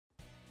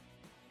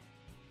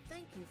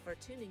Thank you for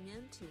tuning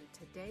in to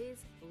today's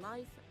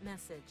life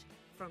message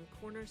from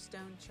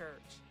Cornerstone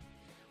Church.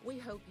 We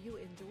hope you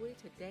enjoy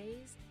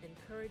today's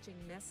encouraging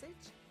message.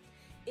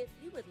 If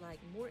you would like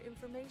more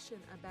information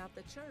about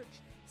the church,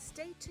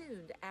 stay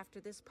tuned after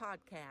this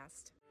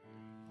podcast.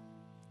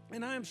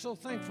 And I am so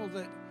thankful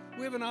that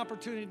we have an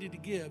opportunity to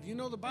give. You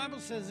know, the Bible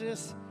says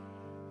this,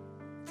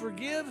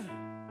 forgive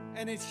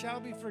and it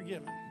shall be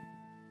forgiven.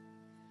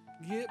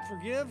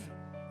 Forgive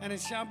and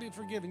it shall be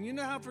forgiven. You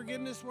know how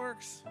forgiveness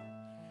works?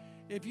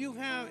 If you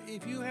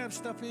have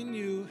stuff in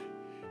you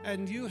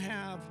and you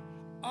have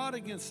ought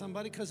against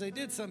somebody because they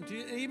did something to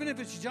you, even if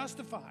it's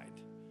justified.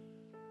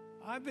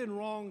 I've been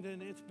wronged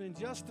and it's been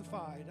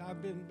justified.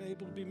 I've been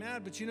able to be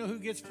mad, but you know who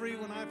gets free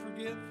when I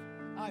forgive?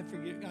 I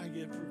forgive. I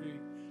get free.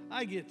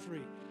 I get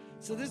free.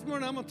 So this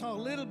morning I'm going to talk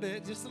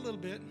just a little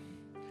bit,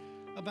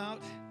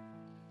 about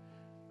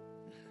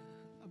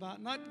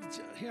not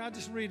here. I'll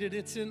just read it.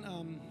 It's in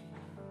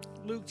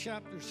Luke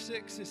chapter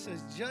 6. It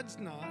says, "Judge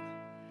not,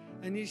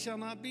 and ye shall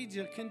not be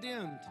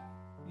condemned.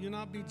 You'll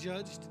not be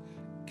judged.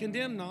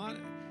 Condemn not,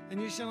 and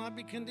you shall not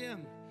be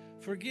condemned.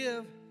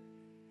 Forgive,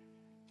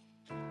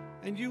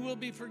 and you will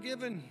be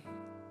forgiven.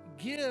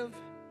 Give,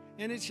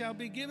 and it shall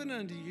be given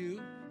unto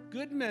you.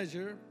 Good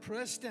measure,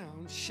 pressed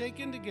down,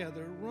 shaken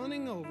together,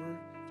 running over,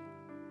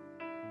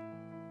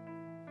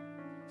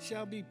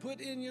 shall be put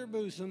in your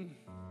bosom.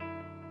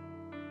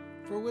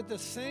 For with the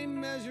same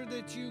measure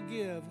that you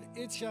give,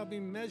 it shall be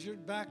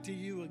measured back to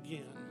you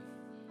again."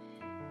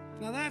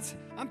 Now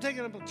I'm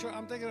taking up a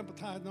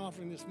tithe and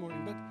offering this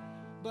morning,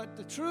 but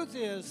the truth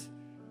is,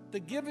 the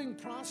giving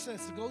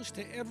process goes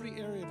to every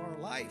area of our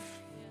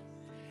life.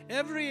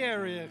 Every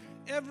area.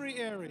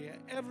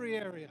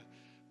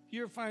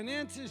 Your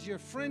finances, your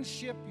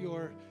friendship,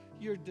 your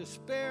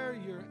despair,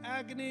 your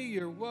agony,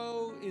 your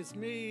woe is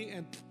me,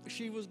 and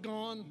she was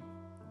gone.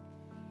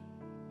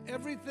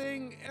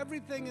 Everything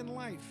in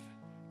life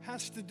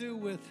has to do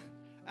with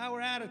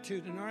our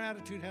attitude, and our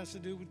attitude has to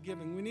do with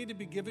giving. We need to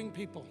be giving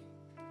people,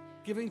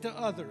 giving to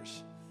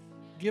others,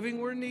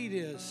 giving where need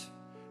is,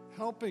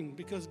 helping,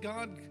 because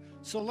God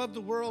so loved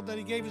the world that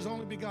he gave his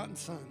only begotten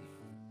Son,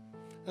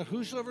 that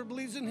whosoever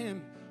believes in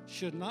him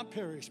should not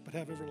perish but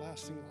have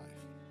everlasting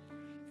life.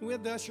 Can we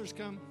have the ushers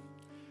come?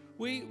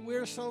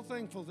 We're so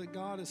thankful that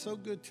God is so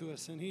good to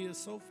us and he is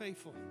so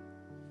faithful.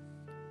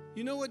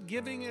 You know what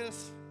giving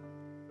is?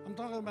 I'm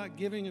talking about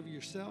giving of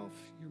yourself,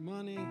 your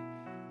money,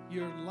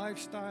 your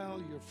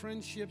lifestyle, your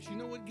friendships. You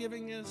know what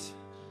giving is?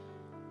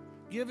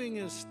 Giving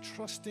is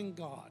trusting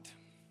God.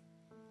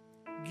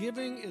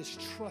 Giving is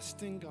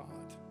trusting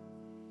God.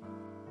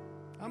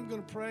 I'm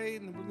going to pray,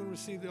 and then we're going to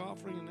receive the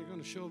offering, and they're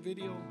going to show a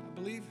video, I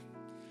believe.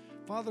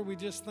 Father, we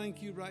just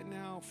thank you right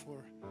now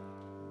for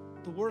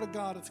the word of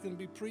God that's going to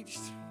be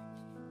preached.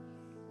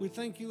 We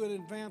thank you in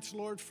advance,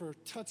 Lord, for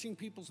touching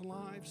people's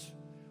lives.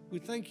 We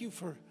thank you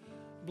for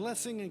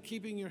blessing and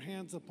keeping your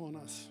hands upon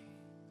us.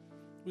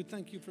 We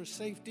thank you for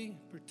safety,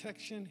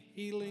 protection,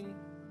 healing.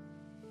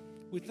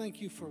 We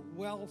thank you for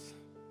wealth.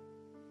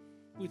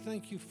 We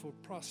thank you for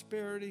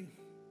prosperity.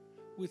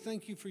 We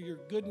thank you for your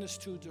goodness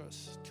to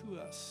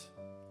us.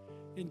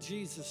 In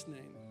Jesus'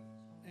 name,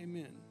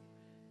 amen.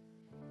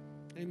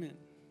 Amen.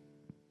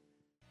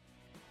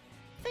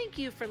 Thank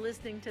you for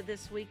listening to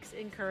this week's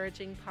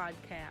encouraging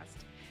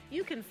podcast.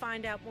 You can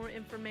find out more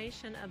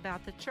information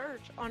about the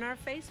church on our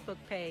Facebook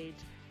page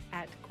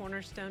at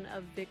Cornerstone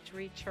of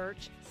Victory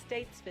Church,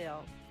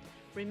 Statesville.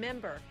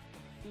 Remember,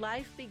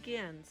 life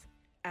begins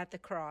at the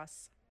cross.